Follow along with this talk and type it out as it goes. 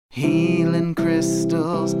Healing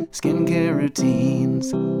crystals, skincare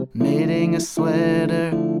routines, knitting a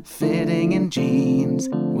sweater, fitting in jeans.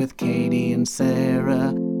 With Katie and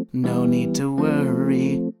Sarah, no need to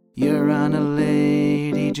worry, you're on a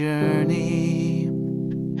lady journey.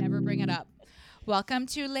 Never bring it up. Welcome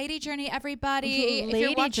to Lady Journey, everybody. If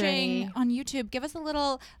you're watching on YouTube, give us a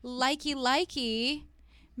little likey.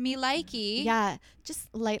 Me likey. Yeah, just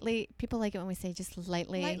lightly. People like it when we say just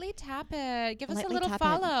lightly. Lightly tap it. Give us a Lightly little tap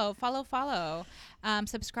follow.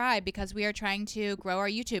 Subscribe because we are trying to grow our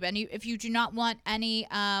YouTube. And if you do not want any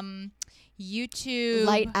YouTube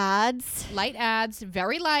Light ads,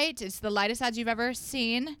 very light. It's the lightest ads you've ever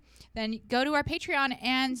seen. Then go to our Patreon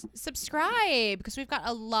and subscribe because we've got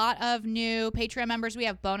a lot of new Patreon members. We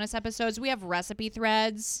have bonus episodes. We have recipe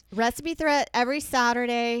threads. Recipe thread every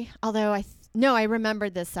Saturday. Although I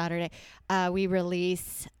remembered this Saturday. We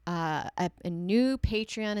release a new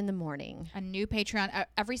Patreon in the morning. A new Patreon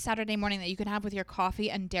every Saturday morning that you can have with your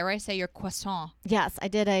coffee and, dare I say, your croissant. Yes, I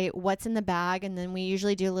did a what's in the bag, and then we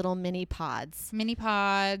usually do little mini pods.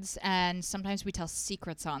 And sometimes we tell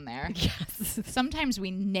secrets on there. Yes. Sometimes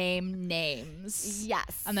we name names.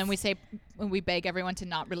 Yes. And then we beg everyone to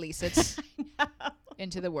not release it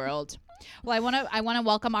into the world. Well, I want to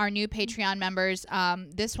welcome our new Patreon members.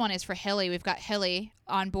 This one is for Hilly. We've got Hilly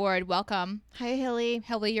on board. Welcome. Hi, Hilly.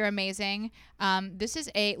 Hilly, you're amazing. This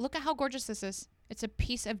is look at how gorgeous this is. It's a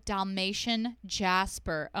piece of Dalmatian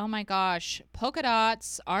jasper. Oh my gosh. Polka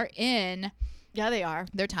dots are in. Yeah, they are.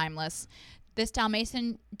 They're timeless. This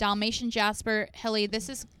Dalmatian jasper, Hilly, this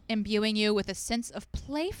is imbuing you with a sense of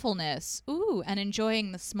playfulness, and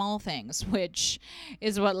enjoying the small things, which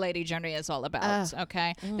is what Lady Journey is all about.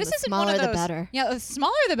 Okay, this isn't one of those. The better. Yeah, the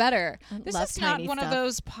smaller the better. This love is not tiny one stuff. of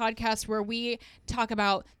those podcasts where we talk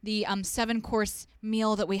about the 7-course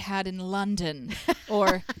meal that we had in London,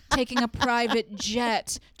 or taking a private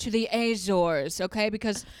jet to the Azores. Okay,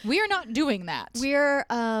 because we are not doing that. We're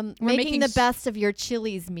making the best of your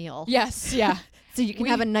Chili's meal. Yes. Yeah. So you can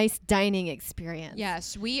have a nice dining experience.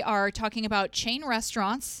 Yes, we are talking about chain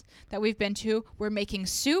restaurants that we've been to. We're making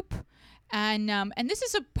soup, and this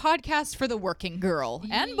is a podcast for the working girl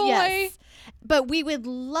and boy. Yes. But we would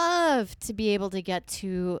love to be able to get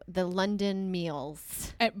to the London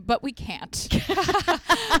meals. But we can't.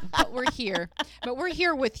 But we're here. But we're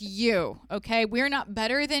here with you, okay? We're not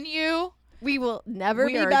better than you. We will never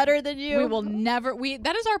be better than you. We will never.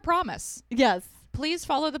 That is our promise. Yes. Please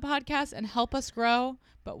follow the podcast and help us grow,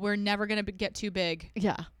 but we're never going to get too big.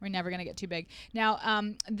 Yeah. We're never going to get too big. Now,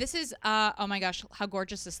 this is, oh my gosh, how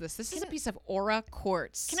gorgeous is this? This is a piece of Aura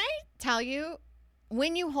quartz. Can I tell you,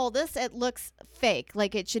 when you hold this, it looks fake,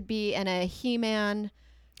 like it should be in a He-Man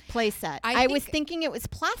playset. I was thinking it was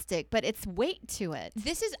plastic, but it's weight to it.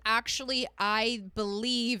 This is actually, I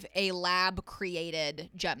believe, a lab created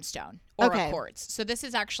gemstone or a quartz. So this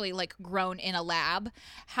is actually like grown in a lab.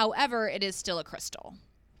 However, it is still a crystal.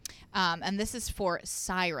 And this is for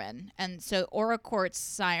Siren. And so Aura Quartz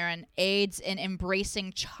Siren aids in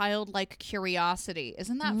embracing childlike curiosity.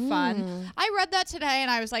 Isn't that fun? I read that today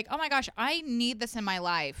and I was like, oh my gosh, I need this in my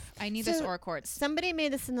life. I need this Aura Quartz. Somebody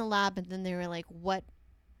made this in the lab and then they were like, what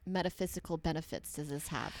metaphysical benefits does this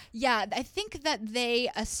have? Yeah, I think that they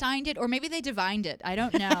assigned it, or maybe they divined it. I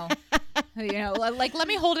don't know. You know, like, let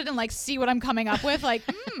me hold it and like see what I'm coming up with. Like,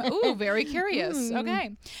 very curious.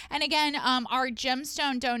 Okay. And again, our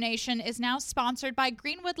gemstone donation is now sponsored by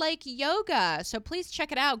Greenwood Lake Yoga. So please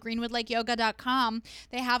check it out, greenwoodlakeyoga.com.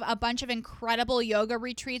 They have a bunch of incredible yoga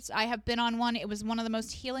retreats. I have been on one. It was one of the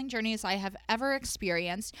most healing journeys I have ever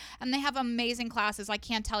experienced. And they have amazing classes. I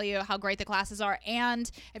can't tell you how great the classes are.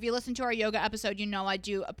 And if you listen to our yoga episode, you know I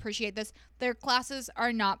do appreciate this. Their classes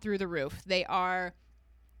are not through the roof. They are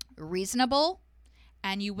reasonable,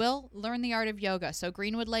 and you will learn the art of yoga. So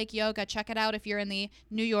Greenwood Lake Yoga, check it out if you're in the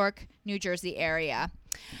New York, New Jersey area.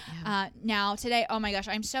 Yeah. Now today, oh my gosh,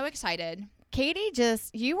 I'm so excited. Katie,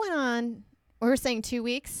 you went on, we were saying 2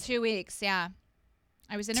 weeks? 2 weeks, yeah.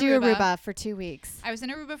 I was in Aruba for 2 weeks. I was in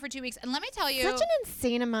Aruba for 2 weeks. And let me tell you. Such an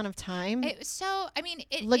insane amount of time. It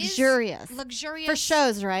luxurious. Is luxurious. For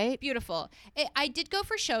shows, right? Beautiful. I did go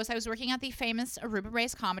for shows. I was working at the famous Aruba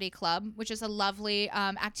Race Comedy Club, which is a lovely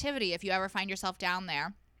activity if you ever find yourself down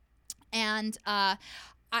there. And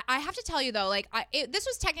I have to tell you, though, this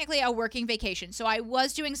was technically a working vacation. So I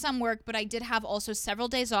was doing some work, but I did have also several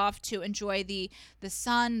days off to enjoy the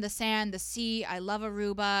sun, the sand, the sea. I love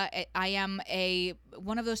Aruba. I am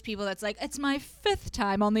one of those people that's like, it's my 5th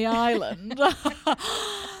time on the island.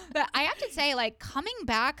 But I have to say, coming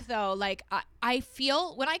back, though, I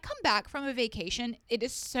feel when I come back from a vacation, it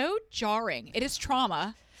is so jarring. It is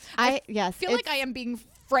trauma. I feel like I am being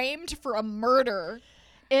framed for a murder.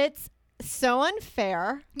 It's so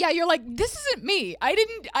unfair. Yeah, you're like, this isn't me. I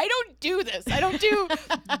don't do this. I don't do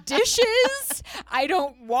dishes. I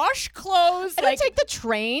don't wash clothes. I don't take the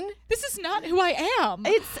train. This is not who I am.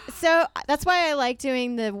 That's why I like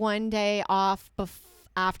doing the one day off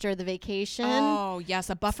after the vacation. Oh, yes,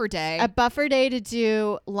 a buffer day. A buffer day to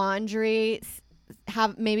do laundry,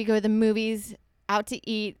 maybe go to the movies, out to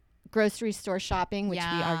eat, grocery store shopping, which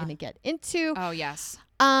we are going to get into. Oh, yes.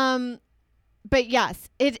 But yes,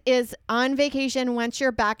 it is on vacation. Once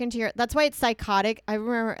you're back into that's why it's psychotic. I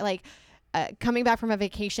remember like coming back from a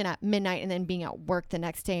vacation at midnight and then being at work the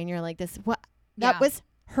next day, and you're like, that was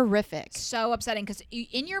horrific. So upsetting, because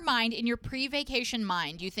in your mind, in your pre-vacation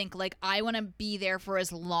mind, you think like, I want to be there for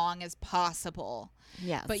as long as possible.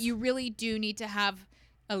 Yes. But you really do need to have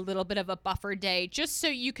a little bit of a buffer day just so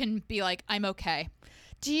you can be like, I'm okay.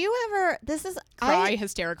 Do you ever, cry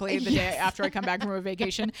hysterically the day after I come back from a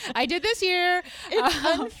vacation? I did this year. It's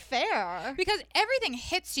unfair. Because everything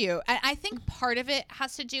hits you. And I think part of it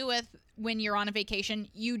has to do with when you're on a vacation,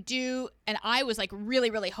 you do, and I was like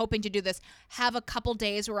really, really hoping to do this, have a couple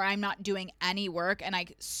days where I'm not doing any work and I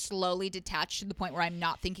slowly detach to the point where I'm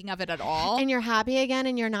not thinking of it at all. And you're happy again,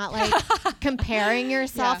 and you're not like comparing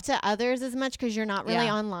yourself to others as much because you're not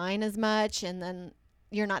really online as much. And then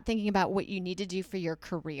you're not thinking about what you need to do for your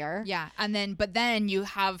career. Yeah. But then you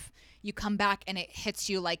come back and it hits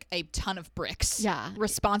you like a ton of bricks. Yeah.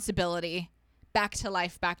 Responsibility, back to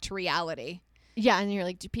life, back to reality. Yeah. And you're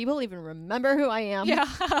like, do people even remember who I am? Yeah.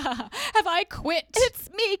 Have I quit? It's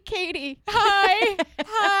me, Katie. Hi.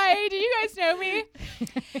 Hi. Do you guys know me?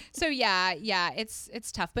 So yeah,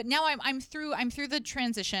 it's tough. But now I'm through the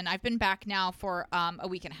transition. I've been back now for a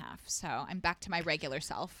week and a half. So I'm back to my regular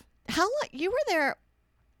self. How long you were there?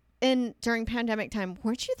 During pandemic time,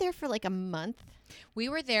 weren't you there for like a month? We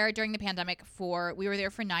were there during the pandemic we were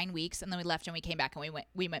there for 9 weeks, and then we left and we came back and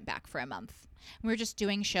we went back for a month. We were just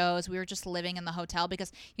doing shows. We were just living in the hotel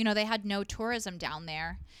because, they had no tourism down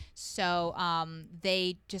there. So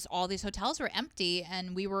all these hotels were empty,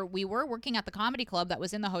 and we were working at the comedy club that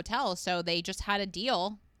was in the hotel. So they just had a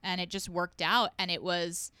deal and it just worked out, and it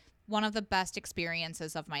was one of the best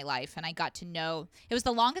experiences of my life. And I got to know, it was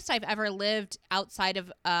the longest I've ever lived outside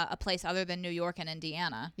of a place other than New York and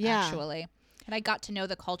Indiana, actually. And I got to know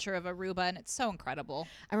the culture of Aruba, and it's so incredible.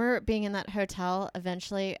 I remember being in that hotel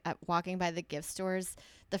eventually, walking by the gift stores,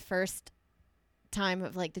 the first time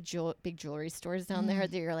of like the big jewelry stores down there,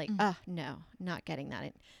 that you're like, oh, no, not getting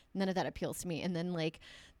that. None of that appeals to me. And then like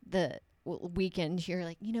the weekend, you're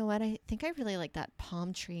like, you know what? I think I really like that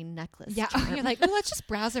palm tree necklace. Yeah. You're like, oh, let's just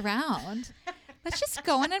browse around. Let's just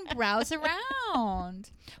go in and browse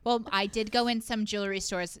around. Well, I did go in some jewelry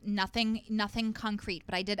stores, nothing concrete,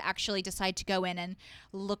 but I did actually decide to go in and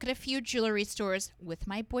look at a few jewelry stores with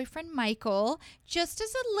my boyfriend, Michael, just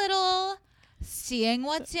as a little seeing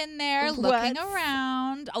what's in there, looking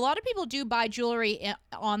around. A lot of people do buy jewelry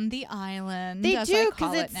on the island. They do,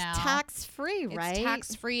 because it's tax-free, right? It's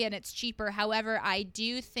tax-free and it's cheaper. However, I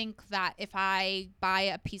do think that if I buy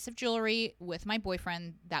a piece of jewelry with my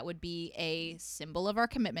boyfriend, that would be a symbol of our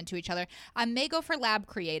commitment to each other. I may go for lab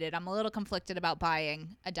created. I'm a little conflicted about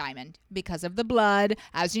buying a diamond because of the blood.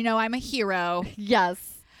 As you know, I'm a hero.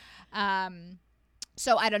 Yes.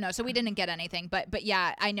 So I don't know. So we didn't get anything, but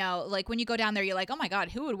yeah, I know. Like when you go down there, you're like, oh my God,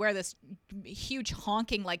 who would wear this huge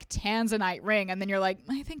honking like tanzanite ring? And then you're like,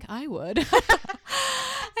 I think I would. I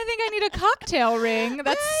think I need a cocktail ring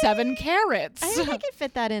that's 7 carats. I think I could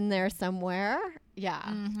fit that in there somewhere. Yeah,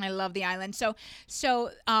 I love the island. So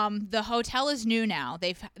the hotel is new now.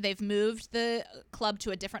 They've moved the club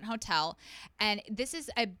to a different hotel, and this is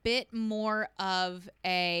a bit more of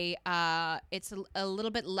a. It's a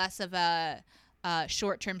little bit less of a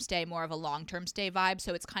short-term stay, more of a long-term stay vibe.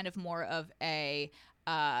 So it's kind of more of a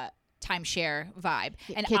timeshare vibe.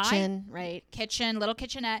 And right? Kitchen, little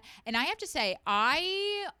kitchenette. And I have to say,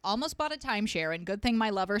 I almost bought a timeshare, and good thing my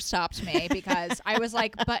lover stopped me, because I was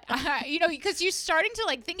like, but because you're starting to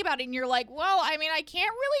like think about it, and you're like, well, I mean, I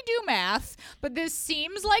can't really do math, but this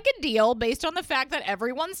seems like a deal based on the fact that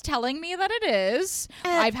everyone's telling me that it is.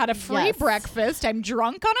 I've had a free breakfast. I'm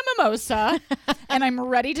drunk on a mimosa, and I'm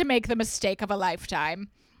ready to make the mistake of a lifetime.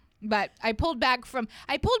 But I pulled back from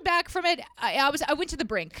it. I went to the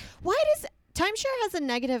brink. Why does timeshare has a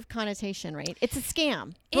negative connotation, right? It's a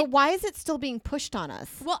scam. But why is it still being pushed on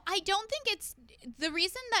us? Well, I don't think it's the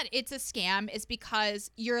reason that it's a scam is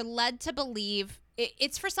because you're led to believe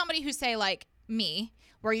it's for somebody who, say, like me,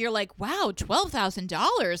 where you're like, wow,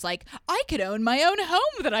 $12,000. Like, I could own my own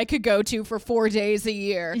home that I could go to for 4 days a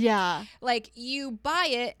year. Yeah. Like, you buy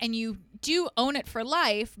it and you do own it for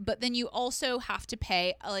life, but then you also have to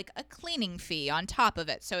pay a cleaning fee on top of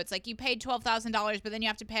it. So it's like you paid $12,000, but then you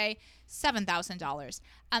have to pay $7,000.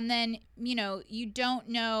 And then, you don't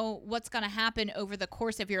know what's going to happen over the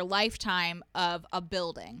course of your lifetime of a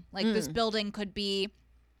building. Like this building could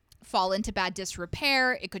fall into bad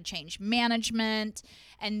disrepair. It could change management,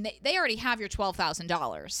 and they already have your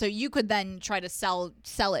 $12,000. So you could then try to sell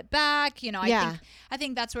it back. I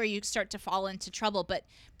think that's where you start to fall into trouble. But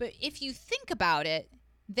if you think about it,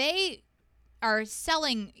 they are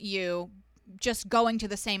selling you just going to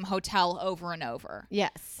the same hotel over and over.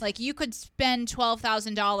 Yes. Like you could spend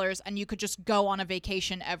 $12,000 and you could just go on a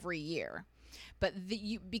vacation every year. But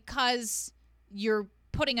because you're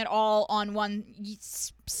putting it all on one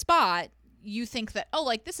spot, you think that,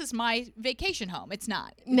 this is my vacation home. It's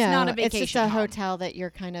not. It's not a vacation it's just a home. hotel that you're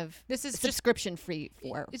kind of subscription free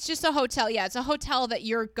for. It's just a hotel. Yeah, it's a hotel that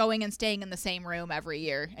you're going and staying in the same room every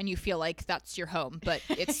year, and you feel like that's your home, but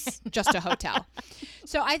it's just a hotel.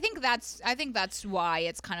 So I think that's why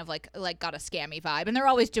it's kind of like got a scammy vibe, and they're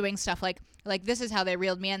always doing stuff like this is how they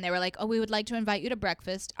reeled me in. They were like, "Oh, we would like to invite you to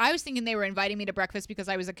breakfast." I was thinking they were inviting me to breakfast because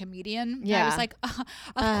I was a comedian. Yeah. I was like,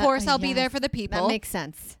 of course I'll be there for the people. That makes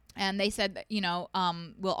sense. And they said that,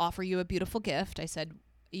 we'll offer you a beautiful gift. I said,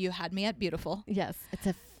 you had me at beautiful. Yes. It's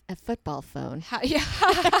a football phone. Yeah.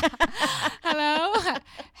 Hello.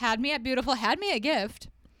 Had me at beautiful. Had me a gift.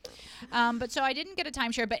 But so I didn't get a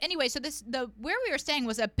timeshare. But anyway, so where we were staying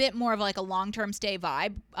was a bit more of like a long-term stay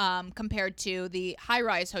vibe compared to the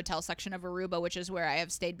high-rise hotel section of Aruba, which is where I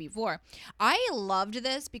have stayed before. I loved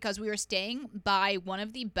this because we were staying by one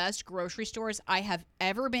of the best grocery stores I have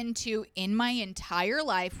ever been to in my entire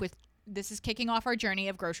life. This is kicking off our journey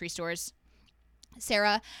of grocery stores.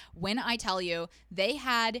 Sarah, when I tell you, they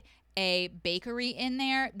had a bakery in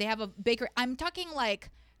there. They have a bakery. I'm talking like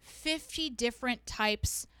 50 different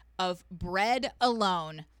types of bread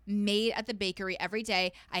alone made at the bakery every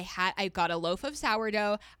day. I got a loaf of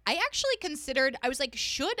sourdough. I actually considered, I was like,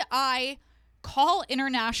 should I call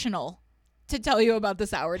International to tell you about the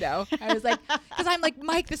sourdough? I was like, because I'm like,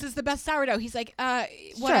 Mike, this is the best sourdough. He's like,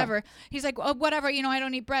 whatever. Sure. He's like, oh, whatever, I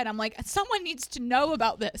don't eat bread. I'm like, someone needs to know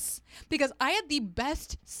about this because I had the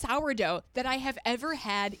best sourdough that I have ever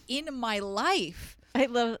had in my life.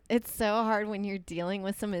 It's so hard when you're dealing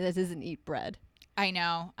with someone that doesn't eat bread. I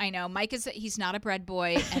know. Mike he's not a bread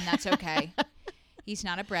boy, and that's okay. He's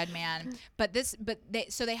not a bread man.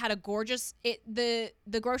 They had a gorgeous, the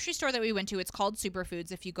grocery store that we went to, it's called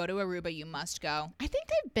Superfoods. If you go to Aruba, you must go. I think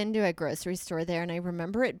I've been to a grocery store there, and I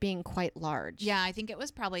remember it being quite large. Yeah, I think it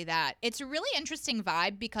was probably that. It's a really interesting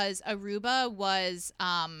vibe because Aruba was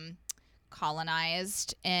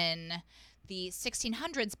colonized in the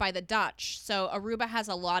 1600s by the Dutch. So Aruba has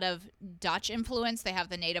a lot of Dutch influence. They have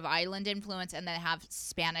the native island influence, and they have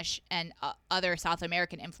Spanish and other South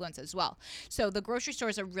American influence as well. So the grocery store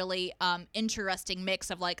is a really interesting mix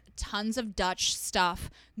of like tons of Dutch stuff,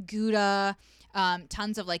 Gouda,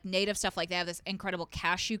 tons of like native stuff. Like they have this incredible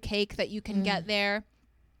cashew cake that you can get there.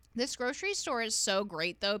 This grocery store is so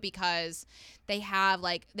great though because they had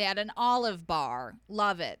an olive bar.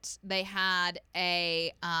 Love it. They had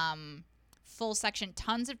a full section,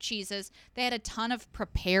 tons of cheeses. They had a ton of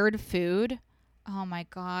prepared food. Oh my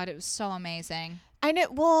God, it was so amazing. I know.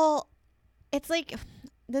 Well, it's like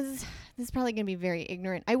this is probably going to be very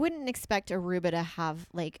ignorant. I wouldn't expect Aruba to have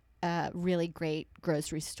like a really great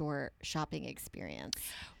grocery store shopping experience.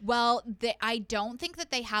 Well, I don't think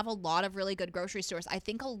that they have a lot of really good grocery stores. I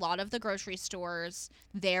think a lot of the grocery stores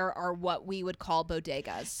there are what we would call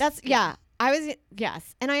bodegas.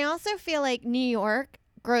 Yes. And I also feel like New York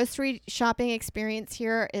grocery shopping experience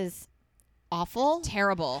here is awful.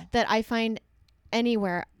 Terrible. That I find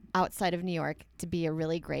anywhere outside of New York to be a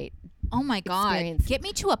really great Oh my God. experience. Get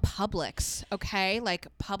me to a Publix, okay? Like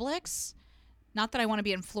Publix. Not that I want to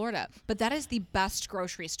be in Florida, but that is the best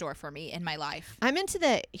grocery store for me in my life. I'm into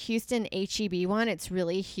the Houston HEB one. It's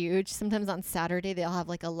really huge. Sometimes on Saturday they'll have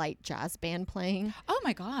like a light jazz band playing. Oh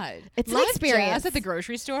my God. It's Live an experience. jazz at the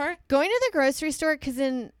grocery store? Going to the grocery store, because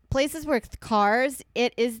in places with cars,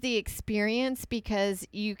 it is the experience because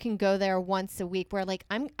you can go there once a week where like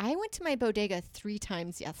I went to my bodega 3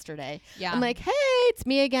 times yesterday. Yeah. I'm like, hey, it's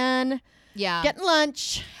me again. Yeah. Getting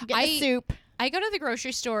lunch, getting soup. I go to the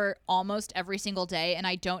grocery store almost every single day, and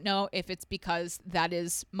I don't know if it's because that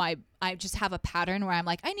is I just have a pattern where I'm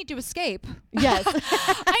like, I need to escape. Yes.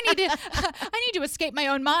 I need to escape my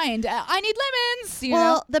own mind. I need lemons. You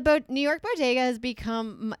Well, know? the New York bodega has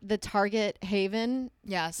become the Target haven.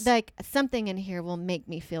 Yes. Like something in here will make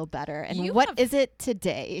me feel better. And You what have- is it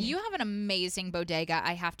today? You have an amazing bodega,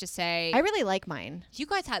 I have to say. I really like mine. You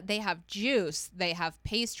guys they have juice, they have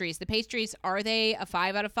pastries. The pastries, are they a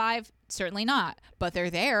 5 out of 5? Certainly not, but they're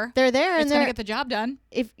there. They're there, It's and gonna they're get the job done.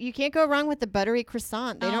 if you can't go wrong with the buttery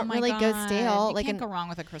croissant. They don't my really go God. stale. You can't go wrong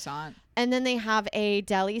with a croissant. And then they have a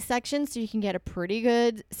deli section, so you can get a pretty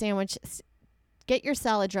good sandwich. Get your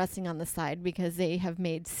salad dressing on the side because they have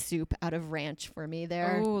made soup out of ranch for me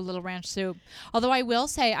there. Oh, little ranch soup. Although I will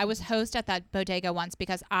say I was host at that bodega once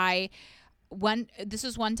because this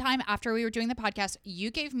was one time after we were doing the podcast,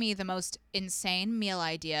 you gave me the most insane meal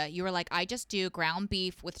idea. You were like, I just do ground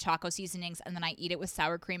beef with taco seasonings and then I eat it with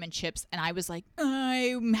sour cream and chips. And I was like,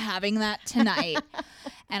 I'm having that tonight.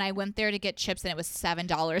 And I went there to get chips and it was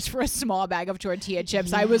 $7 for a small bag of tortilla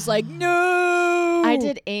chips. I was like, no. I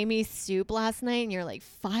did Amy's soup last night and you're like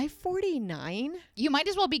 $5.49? You might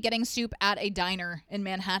as well be getting soup at a diner in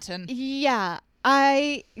Manhattan. Yeah.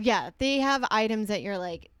 They have items that you're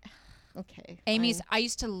like, okay. Amy's. fine. I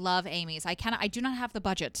used to love Amy's. I do not have the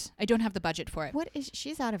budget. I don't have the budget for it.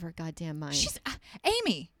 She's out of her goddamn mind. She's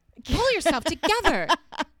Amy. Pull yourself together,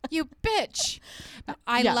 you bitch. But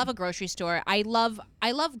I Yeah. love a grocery store. I love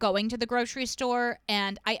going to the grocery store,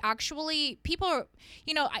 and I actually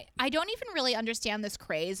I don't even really understand this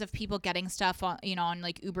craze of people getting stuff on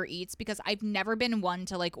like Uber Eats because I've never been one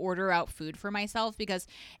to like order out food for myself because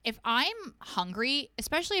if I'm hungry,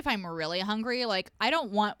 especially if I'm really hungry, like I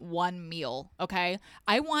don't want one meal, okay?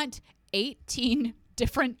 I want 18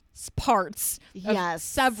 different parts of Yes.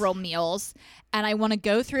 several meals, and I want to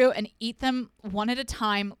go through and eat them one at a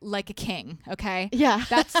time like a king, okay? Yeah.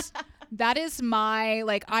 That is my,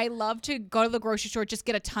 like, I love to go to the grocery store, just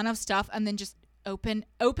get a ton of stuff and then just open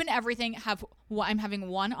everything. I'm having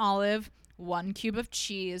one olive, 1 cube of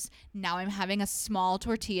cheese. Now I'm having a small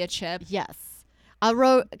tortilla chip. Yes.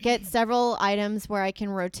 I'll get several items where I can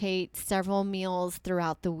rotate several meals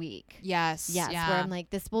throughout the week. Yes. Yes, Yeah. where I'm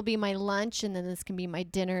like, this will be my lunch and then this can be my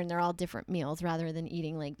dinner, and they're all different meals rather than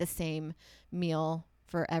eating like the same meal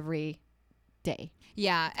for every day,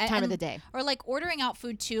 Yeah. time of the day. Or like ordering out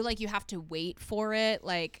food too, like you have to wait for it.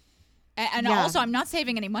 Like, and Yeah. also I'm not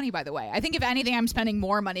saving any money, by the way. I think if anything, I'm spending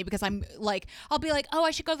more money because I'm like, I'll be like, oh,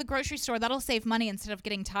 I should go to the grocery store. That'll save money instead of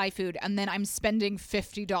getting Thai food. And then I'm spending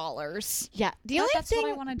 $50. Yeah. The But only that's thing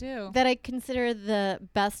what I want to do. that I consider the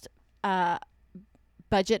best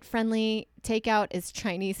budget-friendly takeout is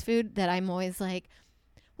Chinese food that I'm always like,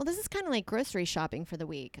 well, this is kind of like grocery shopping for the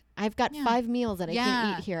week. I've got Yeah. 5 meals that I Yeah.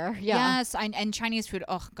 can eat here. Yeah. Yes. And Chinese food.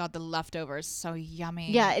 Oh, God, the leftovers. So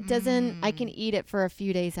yummy. Yeah, it doesn't, I Mm. can eat it for a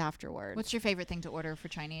few days afterwards. What's your favorite thing to order for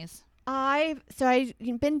Chinese? I've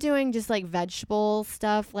been doing just like vegetable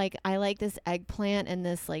stuff. Like I like this eggplant and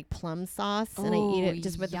this like plum sauce, and I eat it Ooh,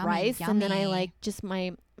 just with yummy, rice. And then I yummy. like just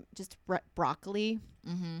broccoli,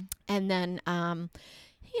 Mm-hmm. and then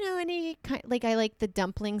any kind, like I like the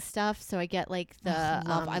dumpling stuff. So I get like the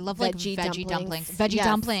I love like veggie dumplings. Veggie Yes.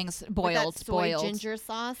 dumplings, With that boiled. soy ginger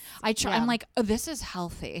sauce. Yeah. I'm like, oh, this is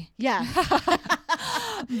healthy. Yeah,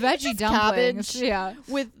 Veggie Just dumplings. cabbage. Yeah.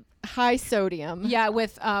 with high sodium. Yeah,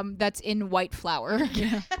 with that's in white flour.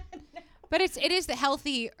 But it is the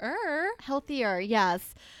Healthier,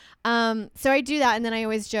 yes. So I do that, and then I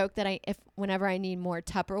always joke that whenever I need more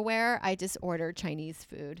Tupperware, I just order Chinese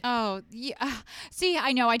food. Oh, yeah. See,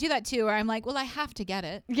 I know I do that too. Where I'm like, well, I have to get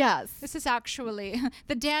it. Yes. This is actually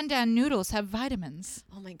the Dan Dan noodles have vitamins.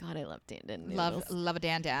 Oh my god, I love Dan Dan noodles. Love a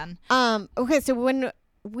Dan Dan. Okay, so when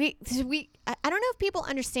I don't know if people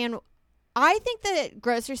understand. I think the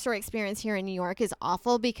grocery store experience here in New York is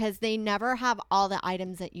awful because they never have all the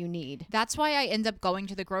items that you need. That's why I end up going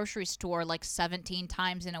to the grocery store like 17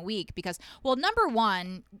 times in a week because, well, number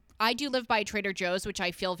one, I do live by Trader Joe's, which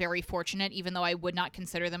I feel very fortunate, even though I would not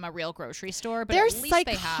consider them a real grocery store. But They're at least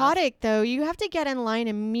they have. psychotic, though. You have to get in line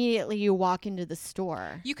immediately you walk into the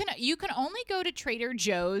store. You can only go to Trader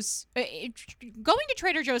Joe's. Going to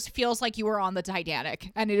Trader Joe's feels like you were on the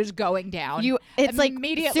Titanic and it is going down. It's like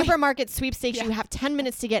Immediately. supermarket sweepstakes. Yeah. You have 10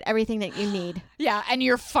 minutes to get everything that you need. Yeah, and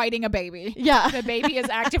you're fighting a baby. Yeah. The baby is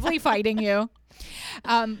actively fighting you.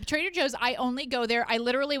 Trader Joe's, I only go there. I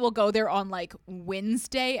literally will go there on like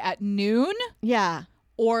Wednesday at noon Yeah.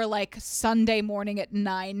 or like Sunday morning at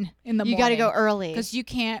 9 in the morning. You got to go early. Because you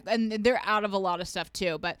can't, and they're out of a lot of stuff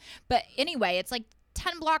too. But anyway, it's like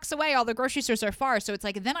 10 blocks away. All the grocery stores are far. So it's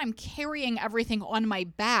like, then I'm carrying everything on my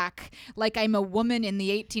back like I'm a woman in the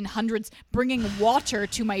 1800s bringing water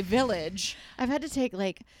to my village. I've had to take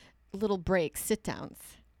like little breaks, sit downs.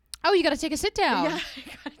 Oh, you got to take a sit down. Yeah, you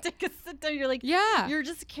gotta take a sit down. You're like, Yeah. you're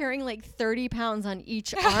just carrying like 30 pounds on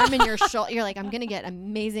each arm and your shoulder. You're like, I'm gonna get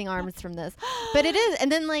amazing arms from this, but it is.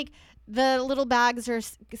 And then like the little bags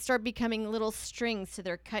start becoming little strings, so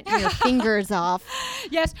they're cutting your fingers off.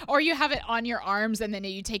 Yes, or you have it on your arms and then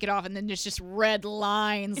you take it off and then there's just red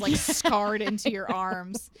lines like scarred into your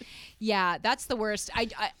arms. Yeah, that's the worst.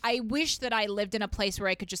 I wish that I lived in a place where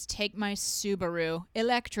I could just take my Subaru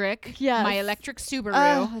electric, my electric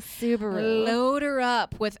Subaru, Subaru, load her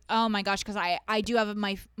up with, oh my gosh, because I do have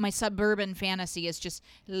my suburban fantasy is just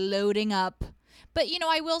loading up. But, you know,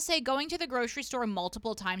 I will say going to the grocery store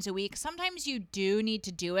multiple times a week, sometimes you do need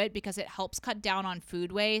to do it because it helps cut down on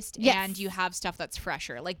food waste. Yes. And you have stuff that's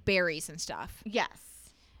fresher, like berries and stuff. Yes.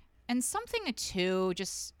 And something too,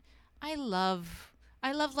 just I love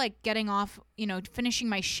like getting off, you know, finishing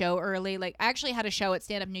my show early. Like I actually had a show at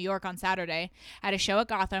Stand Up New York on Saturday. I had a show at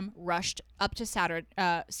Gotham, rushed up to Stand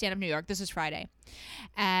Up New York. This is Friday.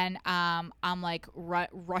 And I'm like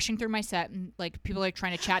rushing through my set and like people are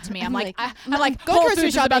trying to chat to me. I'm like Whole Foods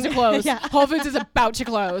is about to close. Yeah. Whole Foods is about to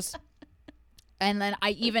close. And then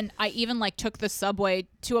I even like took the subway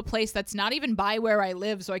to a place that's not even by where I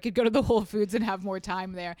live so I could go to the Whole Foods and have more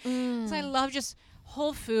time there. So I love just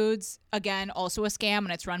Whole Foods, again, also a scam,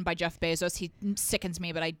 and it's run by Jeff Bezos. He sickens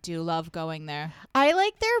me, but I do love going there. I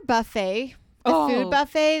like their buffet. The food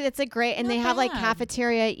buffet, it's a great, and Not they have like bad.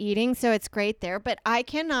 cafeteria eating, so it's great there. But I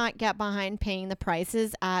cannot get behind paying the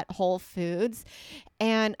prices at Whole Foods,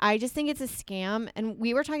 and I just think it's a scam. And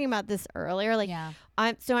we were talking about this earlier. Like, Yeah.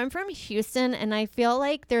 I'm from Houston, and I feel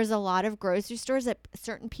like there's a lot of grocery stores that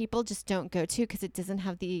certain people just don't go to because it doesn't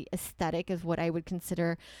have the aesthetic of what I would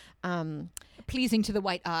consider Pleasing to the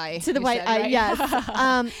white eye. to the you white said, eye. right?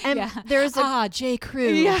 Yes, and Yeah. there's a J. Crew.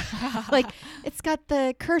 yeah, like it's got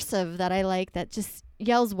the cursive that I like that just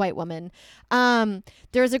yells white woman.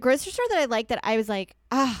 There's a grocery store that I like that I was like,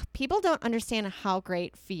 people don't understand how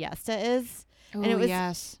great Fiesta is. Ooh, And it was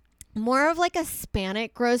yes. more of like a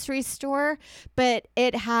Hispanic grocery store, but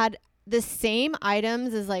it had the same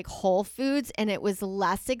items as like Whole Foods and it was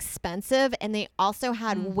less expensive, and they also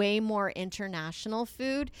had way more international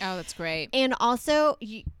food. Oh, that's great. And also,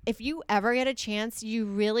 if you ever get a chance, you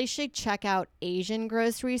really should check out Asian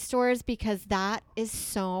grocery stores because that is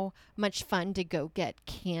so much fun to go get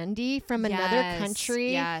candy from another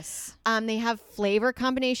country. Yes. They have flavor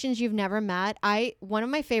combinations you've never met. One of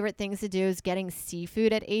my favorite things to do is getting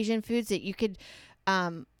seafood at Asian foods that you could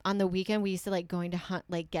on the weekend we used to like going to hunt,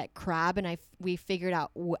 like get crab, and we figured out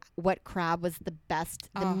what crab was the best,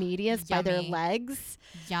 the meatiest by their legs.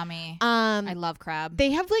 Yummy. I love crab. They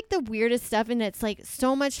have like the weirdest stuff, and it's like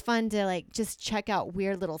so much fun to like just check out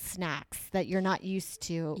weird little snacks that you're not used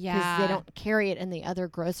to because they don't carry it in the other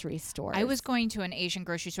grocery stores. I was going to an Asian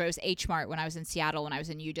grocery store. It was H Mart when I was in Seattle when I was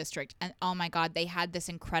in U District, and oh my God, they had this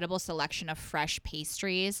incredible selection of fresh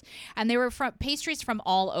pastries, and they were from pastries from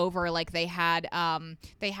all over. Like they had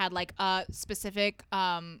like a specific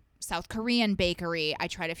South Korean bakery. I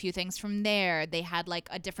tried a few things from there. They had like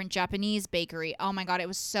a different Japanese bakery. Oh my God, it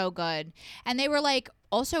was so good. And they were like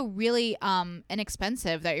also really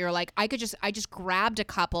inexpensive that you're like, I just grabbed a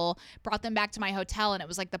couple, brought them back to my hotel, and it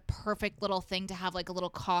was like the perfect little thing to have like a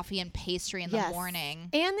little coffee and pastry in the morning.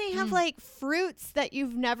 And they have like fruits that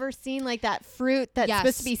you've never seen, like that fruit that's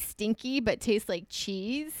supposed to be stinky but tastes like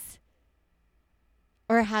cheese.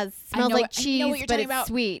 Or smells like cheese, but it's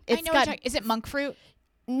sweet. It's Is it monk fruit?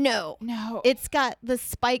 No. It's got the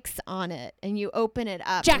spikes on it, and you open it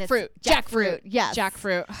up. Jackfruit. Yes.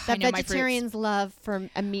 Jackfruit. That vegetarians love for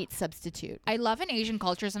a meat substitute. I love in Asian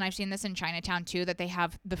cultures, and I've seen this in Chinatown too, that they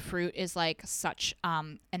have the fruit is like such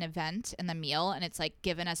an event in the meal, and it's like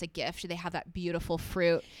given as a gift. They have that beautiful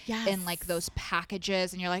fruit in like those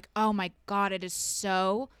packages, and you're like, oh my God, it is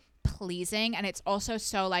so pleasing, and it's also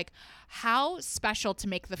so like how special to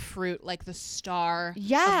make the fruit like the star of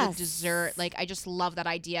the dessert. Like I just love that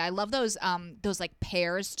idea. I love those like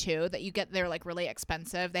pears too that you get. They're like really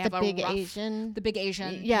expensive. They have the big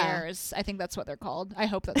Asian pears. I think that's what they're called. I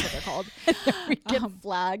hope that's what they're called. We get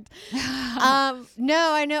flagged.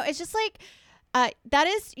 No, I know. It's just like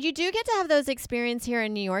You do get to have those experiences here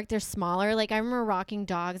in New York. They're smaller. Like I remember walking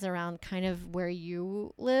dogs around kind of where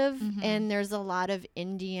you live, and there's a lot of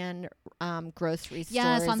Indian grocery stores.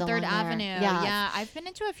 Yes, on 3rd there. Avenue. Yes. Yeah, I've been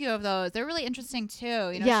into a few of those. They're really interesting too.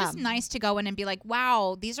 You know, Yeah. it's just nice to go in and be like,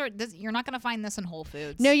 wow, you're not going to find this in Whole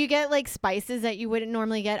Foods. No, you get like spices that you wouldn't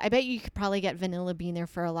normally get. I bet you could probably get vanilla bean there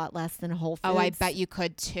for a lot less than Whole Foods. Oh, I bet you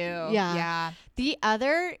could too. Yeah. The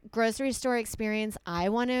other grocery store experience I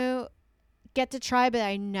want to get to try, but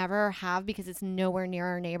I never have because it's nowhere near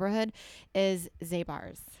our neighborhood, is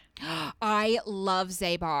Zabar's. I love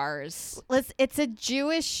Zabar's. It's a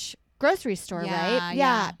Jewish grocery store, Yeah, right?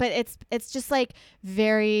 yeah. But it's just like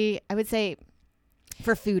very, I would say,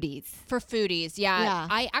 for foodies. For foodies, yeah. Yeah.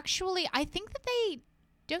 I think that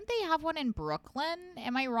don't they have one in Brooklyn?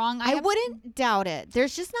 Am I wrong? I wouldn't doubt it.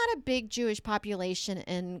 There's just not a big Jewish population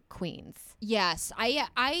in Queens. Yes,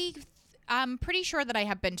 I'm pretty sure that I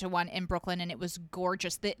have been to one in Brooklyn, and it was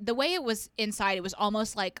gorgeous. The way it was inside, it was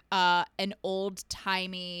almost like an old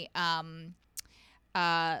timey, what's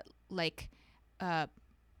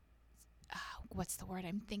the word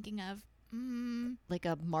I'm thinking of? Like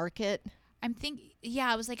a market.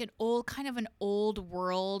 It was like an old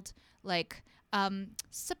world, like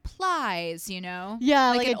supplies, you know?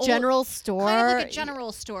 Yeah, like a general store. Kind of like a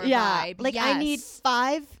general store vibe. Like I need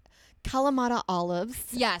 5 Kalamata olives.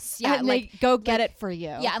 Yes, yeah. And like go get it for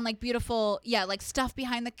you. Yeah, and like beautiful, like stuff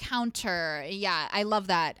behind the counter. Yeah, I love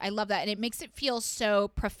that. And it makes it feel so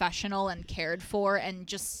professional and cared for and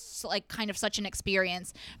just like kind of such an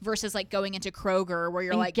experience versus like going into Kroger where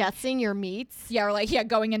you're like guessing your meats. Yeah, or like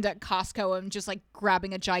going into Costco and just like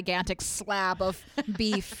grabbing a gigantic slab of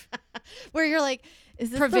beef. Where you're like, is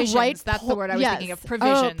this provisions? The right That's the word I was thinking of.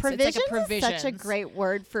 Provisions. Provisions. It's like a provisions. Is such a great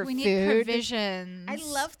word for we food. need provisions. I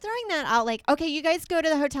love throwing that out. Like, okay, you guys go to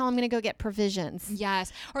the hotel. I'm gonna go get provisions.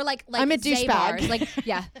 Yes, or like I'm a Zabar's. douchebag. Like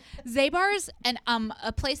Zabar's, and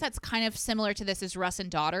a place that's kind of similar to this is Russ and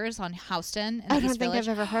Daughters on Houston. I don't think I've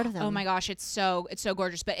ever heard of them. Oh my gosh, it's so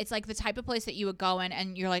gorgeous. But it's like the type of place that you would go in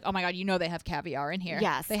and you're like, oh my god, they have caviar in here.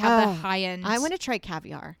 Yes, they have the high end. I want to try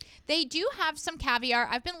caviar. They do have some caviar.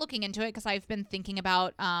 I've been looking into it because I've been thinking about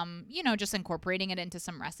just incorporating it into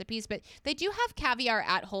some recipes. But they do have caviar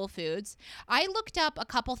at Whole Foods. I looked up a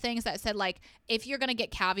couple things that said like if you're gonna get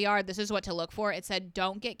caviar, this is what to look for. It said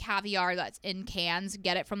don't get caviar that's in cans.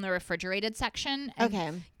 Get it from the refrigerated section.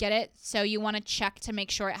 Okay. Get it. So you want to check to make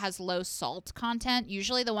sure it has low salt content.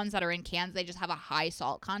 Usually the ones that are in cans, they just have a high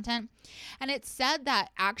salt content. And it said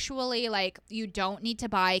that actually like you don't need to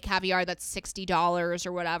buy caviar that's $60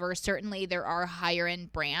 or whatever. Certainly there are higher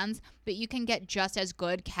end brands, but you can get just as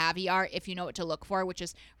good caviar if you know what to look for, which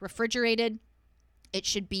is refrigerated. It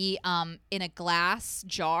should be in a glass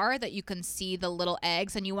jar that you can see the little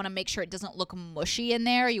eggs, and you want to make sure it doesn't look mushy in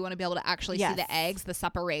there. You want to be able to actually see the eggs, the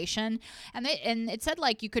separation. And it said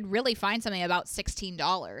like you could really find something about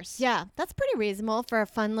 $16. Yeah, that's pretty reasonable for a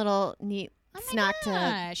fun little neat snack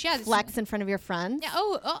to flex in front of your friends. Yeah.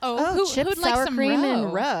 Chips, who'd like sour some cream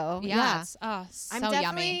and roe? Yes. Yeah. Oh, so I'm definitely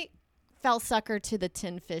yummy. Fell sucker to the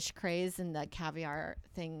tin fish craze and the caviar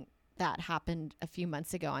thing that happened a few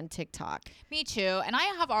months ago on TikTok. Me too. And I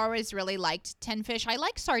have always really liked tin fish. I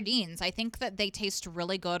like sardines. I think that they taste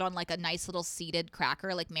really good on like a nice little seeded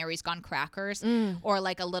cracker, like Mary's Gone crackers, or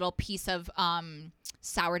like a little piece of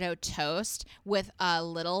sourdough toast with a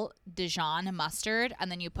little Dijon mustard, and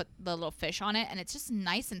then you put the little fish on it, and it's just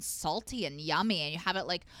nice and salty and yummy. And you have it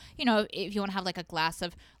like, if you want to have like a glass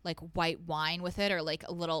of like white wine with it, or like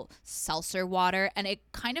a little seltzer water, and it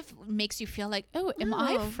kind of makes you feel like, am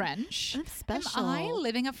I French? I'm special. Am I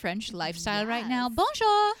living a French lifestyle right now?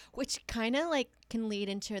 Bonjour. Which kind of like can lead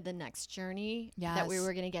into the next journey that we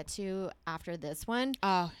were going to get to after this one.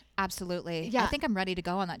 Oh, absolutely. Yeah. I think I'm ready to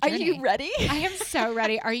go on that journey. Are you ready? I am so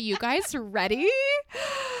ready. Are you guys ready?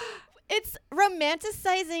 It's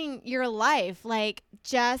romanticizing your life. Like,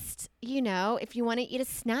 just, if you want to eat a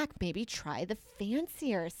snack, maybe try the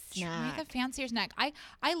fancier snack. Try the fancier snack.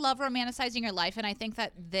 I love romanticizing your life, and I think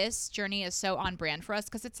that this journey is so on brand for us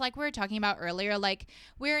because it's like we were talking about earlier. Like,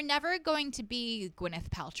 we're never going to be Gwyneth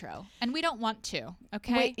Paltrow, and we don't want to.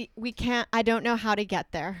 Okay, we can't. I don't know how to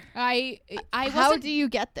get there. How do you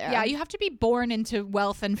get there? Yeah, you have to be born into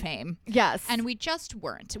wealth and fame. Yes, and we just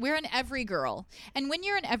weren't. We're an every girl, and when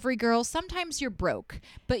you're an every girl, sometimes you're broke.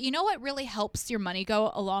 But you know what really helps your money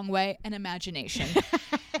go a long way? An imagination.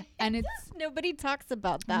 And it's nobody talks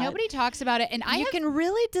about that. Nobody talks about it. And you can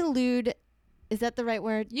really delude. Is that the right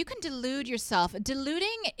word? You can delude yourself.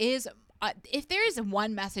 Deluding is, if there is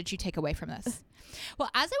one message you take away from this. Well,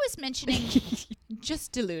 as I was mentioning,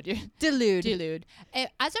 Just delude. Delude. As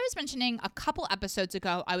I was mentioning a couple episodes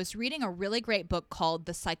ago, I was reading a really great book called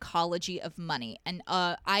The Psychology of Money. And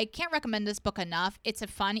I can't recommend this book enough. It's a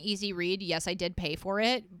fun, easy read. Yes, I did pay for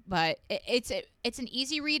it, but it's an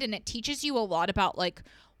easy read, and it teaches you a lot about like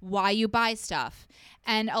why you buy stuff.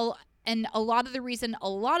 And a lot of the reason a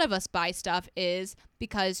lot of us buy stuff is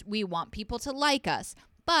because we want people to like us.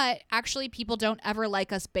 But actually, people don't ever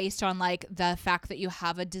like us based on like the fact that you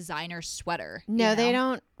have a designer sweater. No, they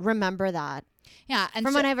don't remember that. Yeah. And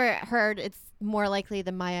From what I've heard, it's more likely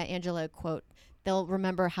the Maya Angelou quote. They'll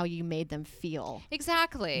remember how you made them feel.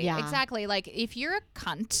 Exactly. Yeah. Exactly. Like if you're a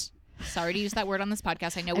cunt. Sorry to use that word on this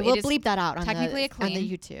podcast. I know I will it is bleep that out on technically on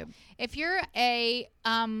the YouTube. If you're a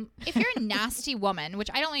nasty woman, which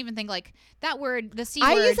I don't even think like that word, the C word.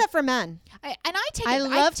 I use that for men. I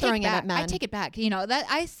love throwing it at men. I take it back. You know that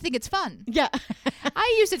I think it's fun. Yeah.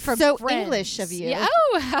 I use it for so friends. English of you. Yeah.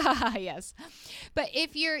 Oh, yes. But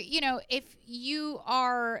if you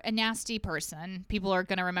are a nasty person, people are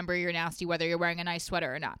going to remember you're nasty whether you're wearing a nice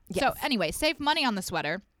sweater or not. Yes. So anyway, save money on the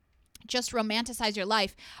sweater. Just romanticize your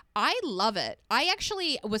life. I love it. I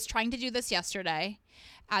actually was trying to do this yesterday.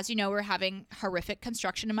 As you know, we're having horrific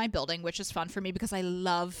construction in my building, which is fun for me because I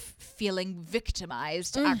love feeling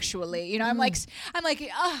victimized, actually. You know, I'm like,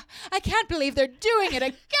 I can't believe they're doing it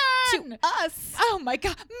again. To us. Oh my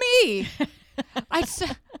God, me.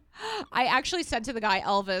 I actually said to the guy,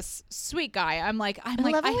 Elvis, sweet guy. I love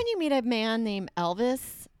it when you meet a man named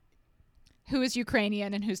Elvis. Who is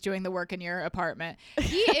Ukrainian and who's doing the work in your apartment.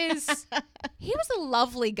 He was a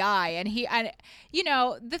lovely guy. And you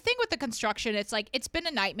know, the thing with the construction, it's like, it's been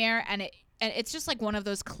a nightmare, and it's just like one of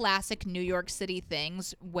those classic New York City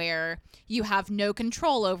things where you have no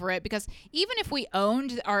control over it, because even if we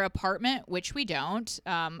owned our apartment, which we don't,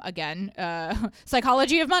 again,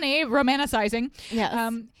 psychology of money, romanticizing.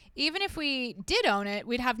 Yes. Even if we did own it,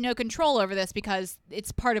 we'd have no control over this because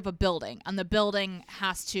it's part of a building, and the building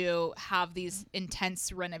has to have these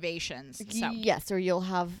intense renovations. So. Yes, or you'll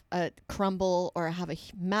have a crumble or have a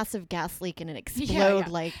massive gas leak and it explode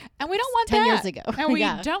like and we don't want 10 that. years ago. And we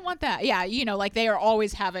don't want that. Yeah, you know, like they are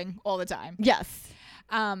always having all the time. Yes.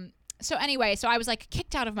 So anyway, I was like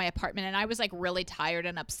kicked out of my apartment, and I was like really tired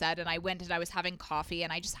and upset, and I went and I was having coffee,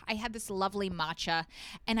 and I had this lovely matcha,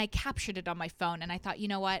 and I captured it on my phone, and I thought, you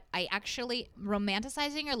know what?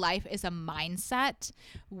 Romanticizing your life is a mindset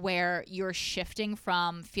where you're shifting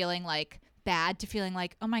from feeling like bad to feeling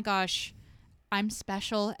like, oh my gosh, I'm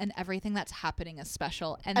special, and everything that's happening is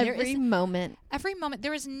special. And every moment,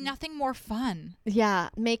 there is nothing more fun. Yeah.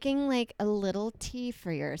 Making like a little tea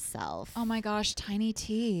for yourself. Oh my gosh, tiny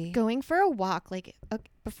tea. Going for a walk. Like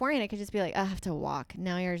beforehand, I could just be like, I have to walk.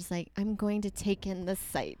 Now you're just like, I'm going to take in the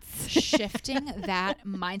sights. Shifting that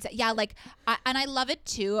mindset. Yeah. Like, I love it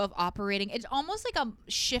too, of operating. It's almost like a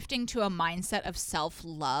shifting to a mindset of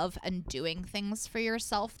self-love and doing things for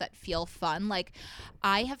yourself that feel fun. Like,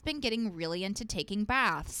 I have been getting really into taking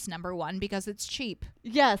baths, number one, because it's cheap.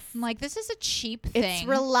 Yes. I'm like, this is a cheap thing. It's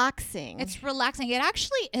relaxing. It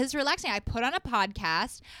actually is relaxing. I put on a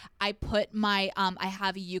podcast. I put my, I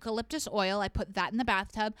have eucalyptus oil. I put that in the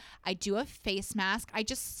bathtub. I do a face mask. I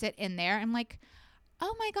just sit in there. I'm like,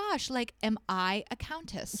 oh my gosh, like, am I a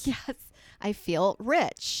countess? Yes. I feel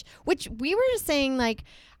rich, which we were just saying, like,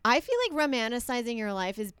 I feel like romanticizing your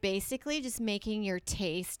life is basically just making your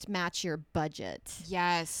taste match your budget.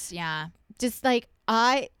 Yes. Yeah. Just like,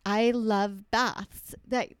 I love baths.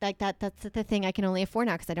 That's the thing I can only afford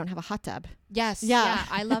now because I don't have a hot tub. Yes. Yeah.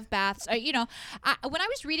 I love baths. You know, when I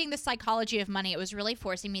was reading The Psychology of Money, it was really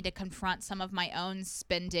forcing me to confront some of my own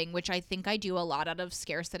spending, which I think I do a lot out of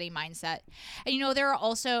scarcity mindset. And, you know, there are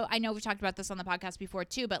also, I know we've talked about this on the podcast before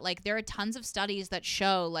too, but like there are tons of studies that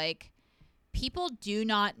show like people do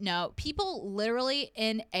not know. People literally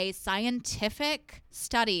in a scientific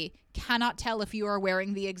study cannot tell if you are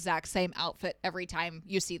wearing the exact same outfit every time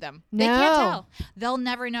you see them. No. They can't tell. They'll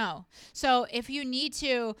never know. So if you need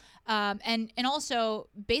to, and also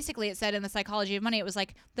basically it said in The Psychology of Money, it was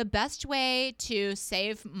like the best way to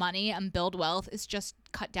save money and build wealth is just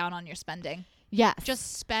cut down on your spending. Yes.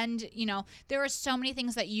 Just spend, you know, there are so many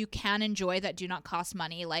things that you can enjoy that do not cost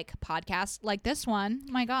money, like podcasts like this one.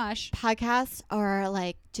 My gosh. Podcasts are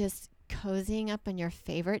like just cozying up in your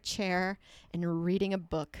favorite chair and reading a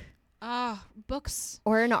book. Books.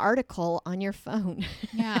 Or an article on your phone.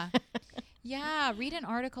 Yeah. Yeah, read an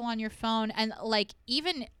article on your phone. And like,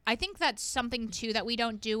 even I think that's something too that we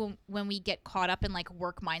don't do when we get caught up in like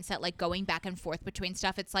work mindset, like going back and forth between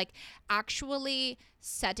stuff. It's like actually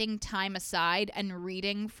setting time aside and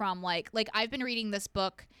reading from like I've been reading this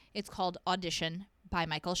book. It's called Audition by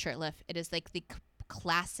Michael Shurtleff. It is like the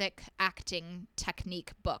classic acting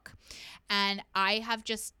technique book. And I have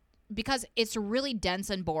just, because it's really dense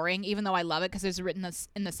and boring, even though I love it because it was written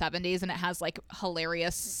in the 70s and it has like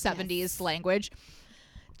hilarious 70s language.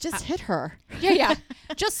 Just hit her. Yeah.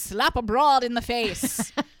 Just slap a broad in the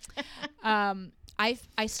face.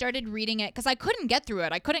 I started reading it because I couldn't get through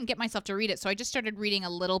it. I couldn't get myself to read it. So I just started reading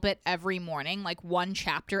a little bit every morning, like one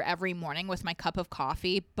chapter every morning with my cup of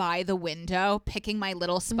coffee by the window, picking my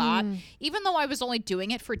little spot. Even though I was only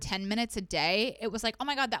doing it for 10 minutes a day, it was like, oh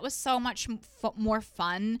my God, that was so much more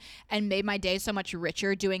fun and made my day so much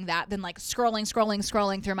richer doing that than like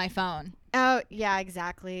scrolling through my phone. Oh, yeah,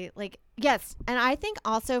 exactly. Like, yes. And I think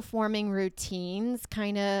also forming routines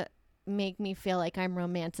kind of make me feel like I'm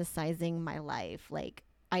romanticizing my life. Like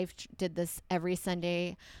I did this every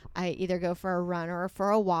Sunday. I either go for a run or for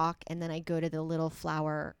a walk, and then I go to the Little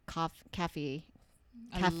Flower cafe.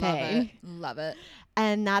 Love it.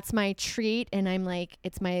 And that's my treat. And I'm like,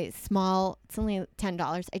 it's my small, it's only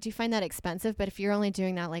 $10. I do find that expensive, but if you're only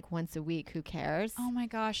doing that like once a week, who cares? Oh my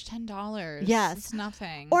gosh, $10. Yes. It's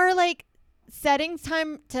nothing. Or like setting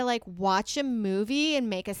time to like watch a movie and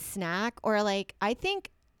make a snack, or like, I think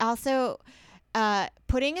also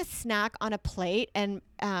putting a snack on a plate and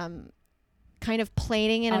kind of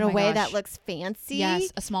plating it in a way that looks fancy.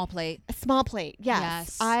 Yes, a small plate. A small plate,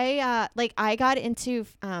 yes. I got into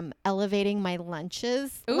elevating my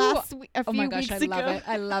lunches a few weeks ago.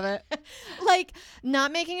 I love it. Like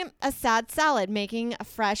not making a sad salad, making a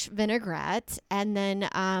fresh vinaigrette, and then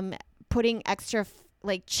putting extra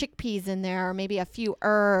like chickpeas in there, or maybe a few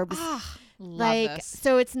herbs. Love this.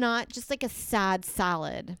 So it's not just like a sad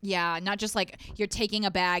salad. Yeah, not just like you're taking a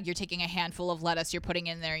bag, you're taking a handful of lettuce, you're putting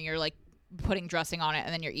in there, and you're like putting dressing on it,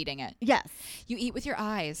 and then you're eating it. Yes. You eat with your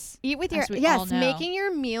eyes. Eat with your yes, making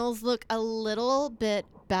your meals look a little bit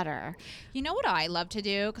better. You know what I love to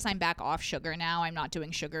do, because I'm back off sugar now. I'm not doing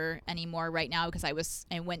sugar anymore right now because I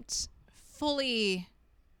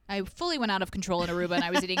fully went out of control in Aruba, and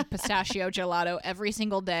I was eating pistachio gelato every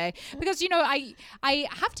single day because, you know, I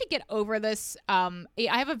have to get over this. I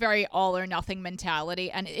have a very all or nothing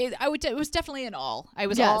mentality, and it was definitely an all. I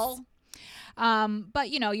was all. But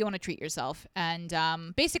you know, you want to treat yourself, and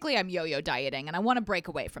basically I'm yo-yo dieting, and I want to break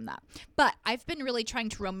away from that. But I've been really trying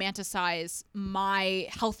to romanticize my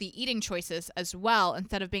healthy eating choices as well,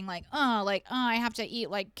 instead of being like, I have to eat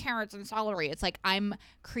like carrots and celery. It's like I'm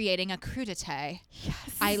creating a crudité. Yes.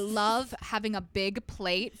 I love having a big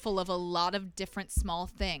plate full of a lot of different small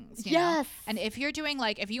things. You know? And if you're doing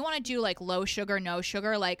like, if you want to do like low sugar, no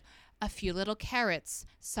sugar, like a few little carrots,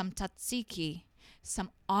 some tzatziki,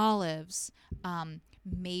 some olives,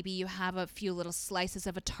 maybe you have a few little slices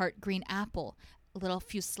of a tart green apple, a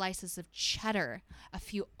few slices of cheddar, a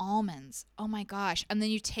few almonds. Oh my gosh. And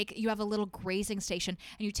then you have a little grazing station,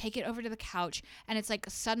 and you take it over to the couch, and it's like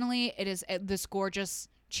suddenly it is this gorgeous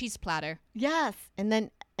cheese platter. Yes. And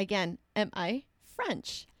then again, am I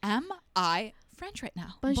French? Am I French right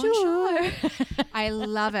now? Bonjour. I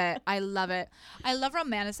love it. I love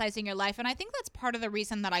romanticizing your life. And I think that's part of the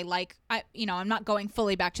reason that I'm not going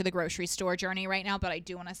fully back to the grocery store journey right now, but I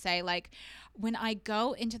do want to say, like, when I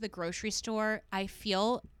go into the grocery store, I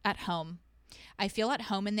feel at home. I feel at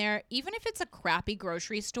home in there, even if it's a crappy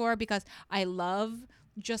grocery store, because I love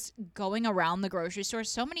just going around the grocery store.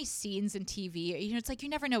 So many scenes in TV, you know, it's like you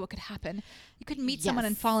never know what could happen. You could meet someone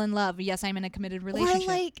and fall in love. Yes, I'm in a committed relationship.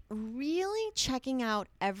 Or like really checking out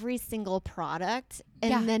every single product,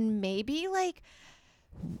 and then maybe like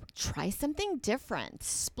try something different.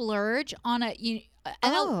 Splurge on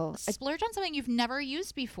splurge on something you've never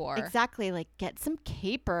used before. Exactly. Like get some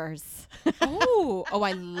capers. Oh,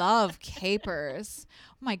 I love capers.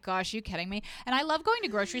 Oh my gosh, are you kidding me? And I love going to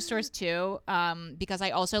grocery stores too, because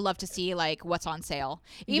I also love to see like what's on sale.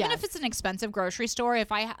 Even if it's an expensive grocery store,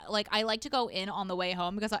 if I like to go in on the way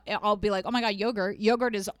home, because I'll be like, oh my God,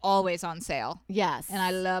 yogurt is always on sale. Yes. And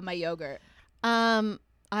I love my yogurt.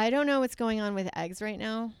 I don't know what's going on with eggs right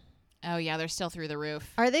now. Oh, yeah, they're still through the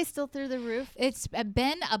roof. Are they still through the roof? It's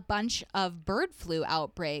been a bunch of bird flu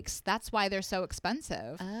outbreaks. That's why they're so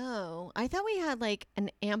expensive. Oh, I thought we had like an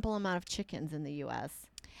ample amount of chickens in the U.S.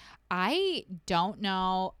 I don't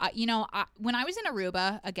know. When I was in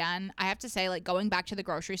Aruba, again, I have to say, like, going back to the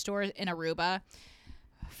grocery store in Aruba,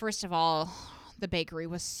 first of all, the bakery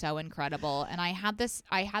was so incredible. And I had this.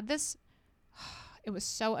 It was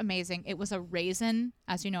so amazing. It was a raisin.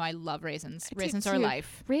 As you know, I love raisins. Raisins are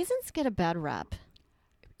life. Raisins get a bad rep.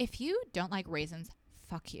 If you don't like raisins,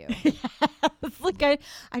 fuck you. Like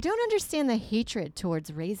I don't understand the hatred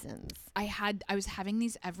towards raisins. I was having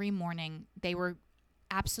these every morning. They were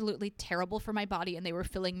absolutely terrible for my body and they were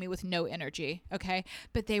filling me with no energy. Okay.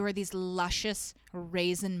 But they were these luscious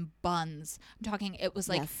raisin buns. I'm talking, it was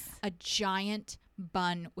like a giant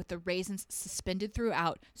bun with the raisins suspended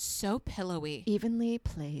throughout, so pillowy, evenly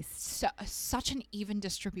placed, so such an even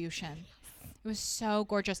distribution. It was so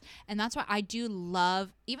gorgeous. And that's why I do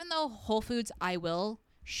love, even though Whole Foods, I will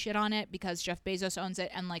shit on it because Jeff Bezos owns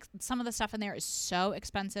it and like some of the stuff in there is so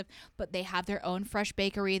expensive, but they have their own fresh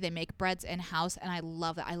bakery. They make breads in-house and I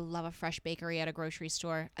love that. I love a fresh bakery at a grocery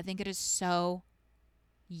store. I think it is so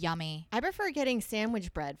yummy. I prefer getting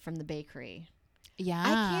sandwich bread from the bakery. Yeah.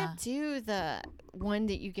 I can't do the one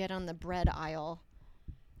that you get on the bread aisle.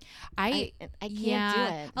 I can't do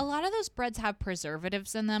it. A lot of those breads have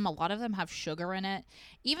preservatives in them. A lot of them have sugar in it.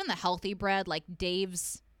 Even the healthy bread like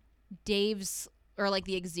Dave's or like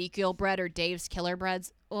the Ezekiel bread or Dave's Killer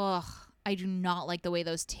breads. Ugh, I do not like the way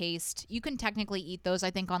those taste. You can technically eat those,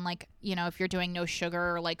 I think, on like, you know, if you're doing no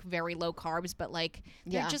sugar or like very low carbs, but like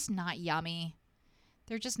they're just not yummy.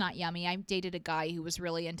 They're just not yummy. I dated a guy who was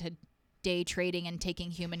really into day trading and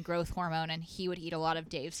taking human growth hormone, and he would eat a lot of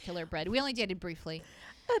Dave's Killer bread. We only dated briefly.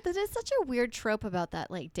 That is such a weird trope about that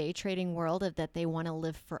like day trading world of that they want to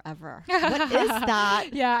live forever. What is that?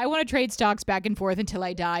 Yeah, I want to trade stocks back and forth until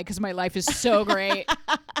I die because my life is so great.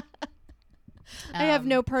 I have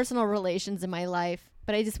no personal relations in my life,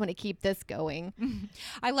 but I just want to keep this going.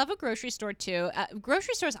 I love a grocery store too.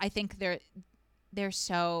 Grocery stores, I think they're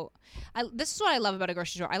so this is what I love about a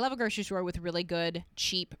grocery store. I love a grocery store with really good,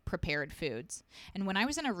 cheap, prepared foods. And when I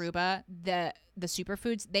was in Aruba, the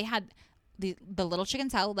superfoods, they had the little chicken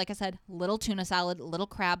salad, like I said, little tuna salad, little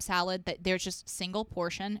crab salad, that they're just single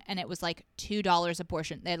portion, and it was like $2 a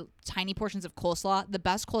portion. They had tiny portions of coleslaw, the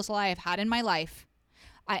best coleslaw I have had in my life.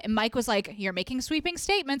 Mike was like, "You're making sweeping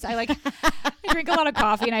statements." I drink a lot of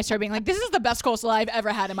coffee, and I started being like, "This is the best coleslaw I've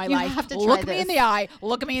ever had in my life. Have to Look try me in the eye.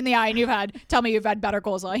 Look at me in the eye, and tell me you've had better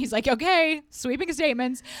coleslaw." He's like, "Okay, sweeping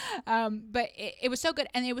statements." But it was so good,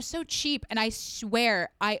 and it was so cheap, and I swear,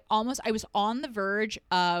 I was on the verge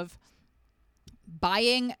of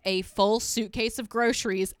buying a full suitcase of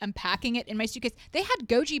groceries and packing it in my suitcase. They had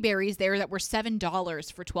goji berries there that were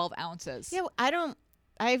 $7 for 12 ounces. Yeah,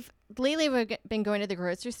 I've lately been going to the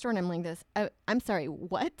grocery store and I'm like this. I'm sorry,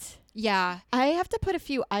 what? Yeah. I have to put a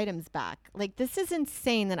few items back. Like, this is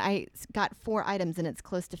insane that I got 4 items and it's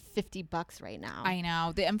close to $50 right now. I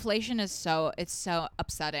know. The inflation is so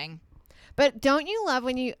upsetting. But don't you love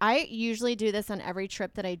when I usually do this on every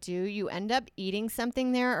trip that I do. You end up eating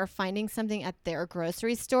something there or finding something at their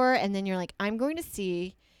grocery store. And then you're like, I'm going to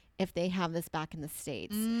see if they have this back in the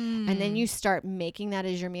States. And then you start making that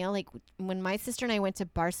as your meal. Like when my sister and I went to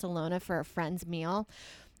Barcelona for a friend's meal,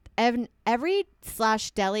 every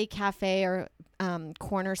 /deli cafe or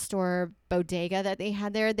corner store bodega that they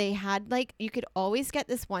had there, they had like, you could always get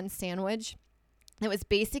this one sandwich. It was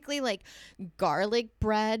basically like garlic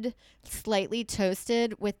bread, slightly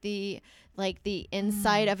toasted with the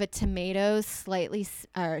inside of a tomato slightly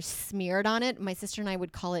smeared on it. My sister and I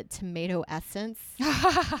would call it tomato essence.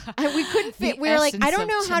 And we couldn't fit. We were like, I don't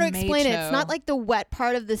know how to explain it. It's not like the wet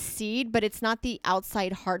part of the seed, but it's not the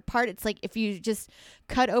outside hard part. It's like if you just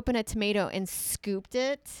cut open a tomato and scooped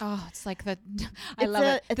it. Oh, it's like I love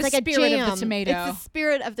it. It's the like spirit a jam. of the tomato. It's the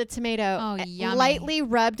spirit of the tomato. Oh, yummy. Lightly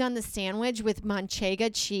rubbed on the sandwich with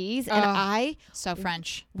manchega cheese. And I so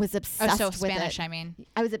French. Was obsessed so with Spanish, it. I mean.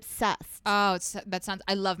 I was obsessed. Oh,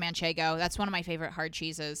 I love manchego. That's one of my favorite hard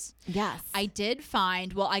cheeses. Yes. I did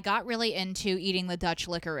find, I got really into eating the Dutch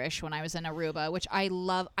licorice when I was in Aruba, which I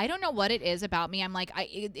love. I don't know what it is about me. I'm like,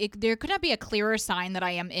 there could not be a clearer sign that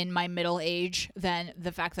I am in my middle age than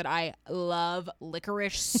the fact that I love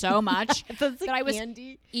licorice so much that I was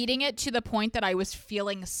eating it to the point that I was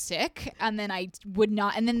feeling sick, and then I would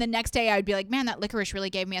not. And then the next day I'd be like, man, that licorice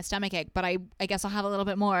really gave me a stomachache, but I guess I'll have a little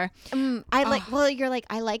bit more.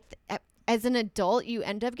 As an adult, you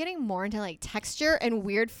end up getting more into like texture and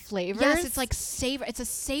weird flavors. Yes, it's like savor. It's a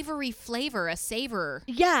savory flavor, a savor.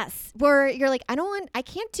 Yes, where you're like, I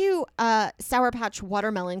can't do Sour Patch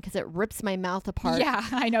watermelon because it rips my mouth apart. Yeah,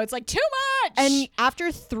 I know. It's like too much. And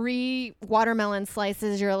after 3 watermelon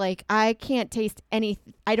slices, you're like, I can't taste any.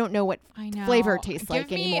 I don't know what flavor tastes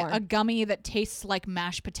like anymore. Give me a gummy that tastes like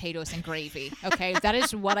mashed potatoes and gravy. Okay, that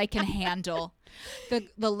is what I can handle.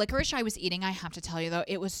 The licorice I was eating, I have to tell you though,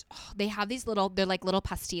 it was they have these they're like little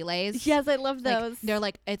pastilles. Yes, I love those. They're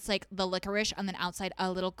like, it's like the licorice and then outside a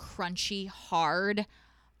little crunchy hard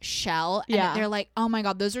shell. And Yeah. they're like, oh my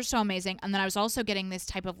God, those are so amazing. And then I was also getting this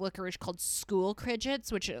type of licorice called school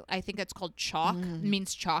Crickets, which I think it's called chalk. It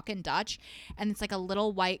means chalk in Dutch. And it's like a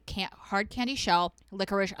little white hard candy shell,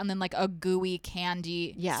 licorice, and then like a gooey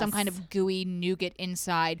candy, Yes. some kind of gooey nougat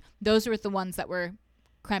inside. Those were the ones that were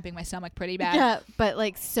cramping my stomach pretty bad. Yeah, but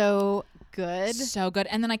like so good. So good.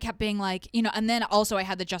 And then I kept being like, and then also I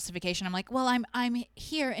had the justification. I'm like, well, I'm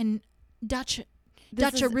here in Dutch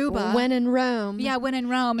Aruba. When in Rome. Yeah, when in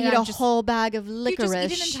Rome. Eat and a whole bag of licorice. You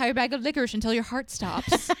just eat an entire bag of licorice until your heart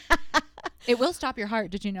stops. It will stop your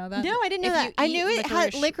heart. Did you know that? No, I didn't know that. I knew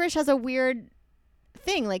licorice has a weird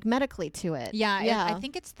thing, like medically to it. Yeah. I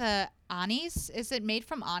think it's the anise. Is it made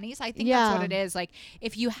from anise? I think that's what it is. Like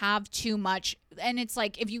if you have too much, and it's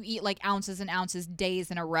like if you eat like ounces and ounces days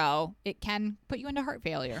in a row, it can put you into heart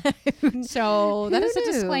failure. So that is a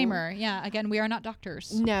disclaimer. Yeah. Again, we are not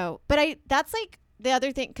doctors. No, but that's like the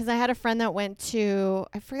other thing, because I had a friend that went to,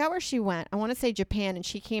 I forgot where she went. I want to say Japan, and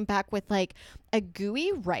she came back with like a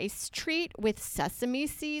gooey rice treat with sesame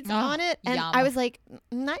seeds on it. And yum. I was like,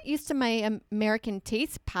 I'm not used to my American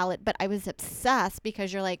taste palette, but I was obsessed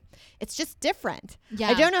because you're like, it's just different. Yeah.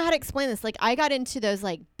 I don't know how to explain this. Like I got into those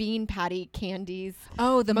like bean patty candies.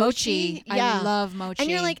 Oh, the mochi. Yeah. I love mochi.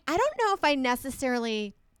 And you're like, I don't know if I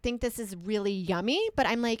necessarily think this is really yummy, but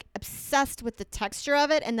I'm like obsessed with the texture of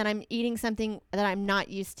it, and then I'm eating something that I'm not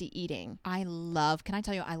used to eating. can I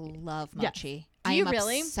tell you, I love mochi. Do you I am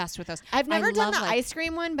really? obsessed with those. I've never done the like, ice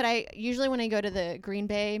cream one, but I usually when I go to the Green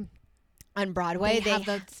Bay on Broadway, they have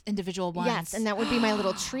those individual ones. Yes, and that would be my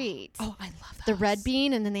little treat. Oh, I love those. The red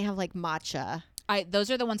bean, and then they have like matcha.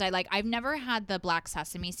 Those are the ones I like. I've never had the black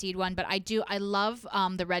sesame seed one, but I love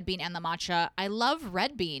the red bean and the matcha. I love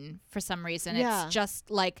red bean for some reason. Yeah. It's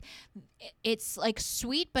just like, it's like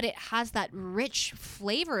sweet, but it has that rich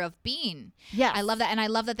flavor of bean. Yeah, I love that. And I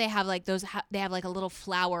love that they have like those, they have like a little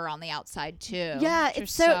flower on the outside too. Yeah,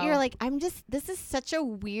 it's so you're like, this is such a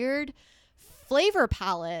weird flavor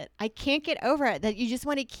palette. I can't get over it, that you just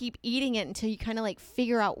want to keep eating it until you kind of like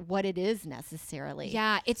figure out what it is necessarily.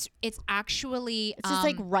 Yeah, it's actually It's just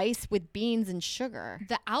like rice with beans and sugar.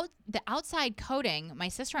 the outside coating. My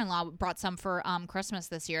sister-in-law brought some for Christmas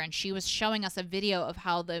this year, and she was showing us a video of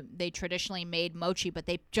how they traditionally made mochi, but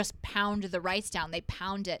they just pound the rice down. They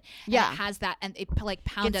pound it. Yeah, and it has that, and it like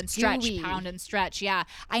pound It's and stretch, gooey. pound and stretch. Yeah,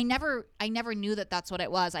 I never knew that that's what it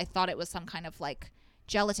was. I thought it was some kind of like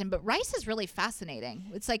gelatin, but rice is really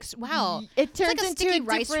fascinating. It's like, wow, it turns it's like a into sticky a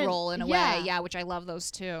rice different- roll in a way. Yeah, which I love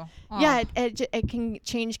those too. Oh. Yeah, it can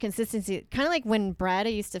change consistency. Kind of like when Brad, I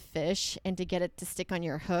used to fish, and to get it to stick on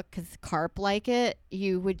your hook, because carp like it,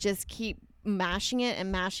 you would just keep mashing it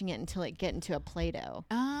until it get into a Play-Doh.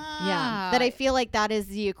 Ah. Yeah, that I feel like that is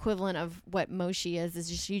the equivalent of what mochi is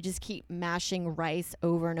just you just keep mashing rice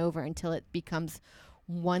over and over until it becomes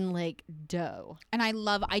one like dough. And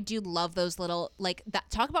I do love those little, like, that,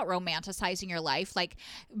 talk about romanticizing your life, like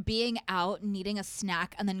being out needing a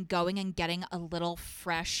snack and then going and getting a little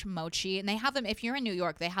fresh mochi. And they have them, if you're in New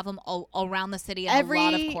York, they have them all around the city in a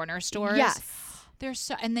lot of corner stores. Yes. They're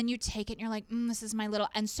so, and then you take it and you're like, this is my little,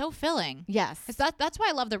 and so filling. Yes. That's why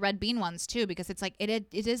I love the red bean ones too, because it's like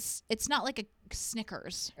it's not like a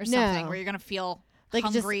Snickers or something where you're gonna feel like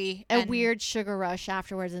hungry, just a weird sugar rush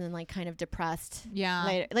afterwards, and then like kind of depressed. Yeah.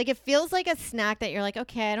 Later. Like it feels like a snack that you're like,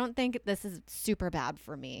 okay, I don't think this is super bad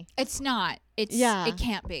for me. It's not. It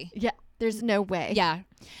can't be. Yeah. There's no way. Yeah.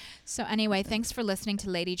 So anyway, thanks for listening to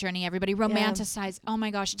Lady Journey, everybody. Romanticize. Oh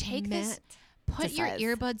my gosh, take this. Put your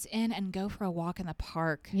earbuds in and go for a walk in the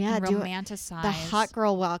park. Yeah, and romanticize. The hot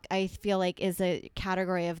girl walk, I feel like, is a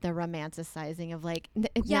category of the romanticizing of like,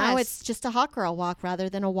 now it's just a hot girl walk rather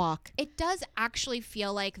than a walk. It does actually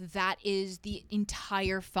feel like that is the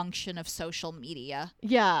entire function of social media.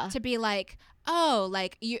 Yeah. To be like, oh,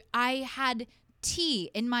 like I had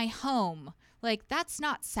tea in my home. Like, that's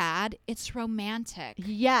not sad. It's romantic.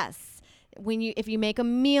 Yes. If you make a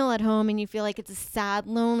meal at home and you feel like it's a sad,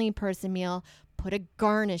 lonely person meal, put a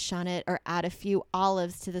garnish on it or add a few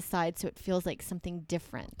olives to the side so it feels like something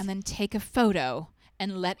different. And then take a photo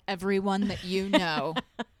and let everyone that you know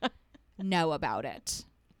know about it.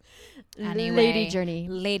 Anyway, Lady Journey.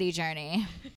 Lady Journey.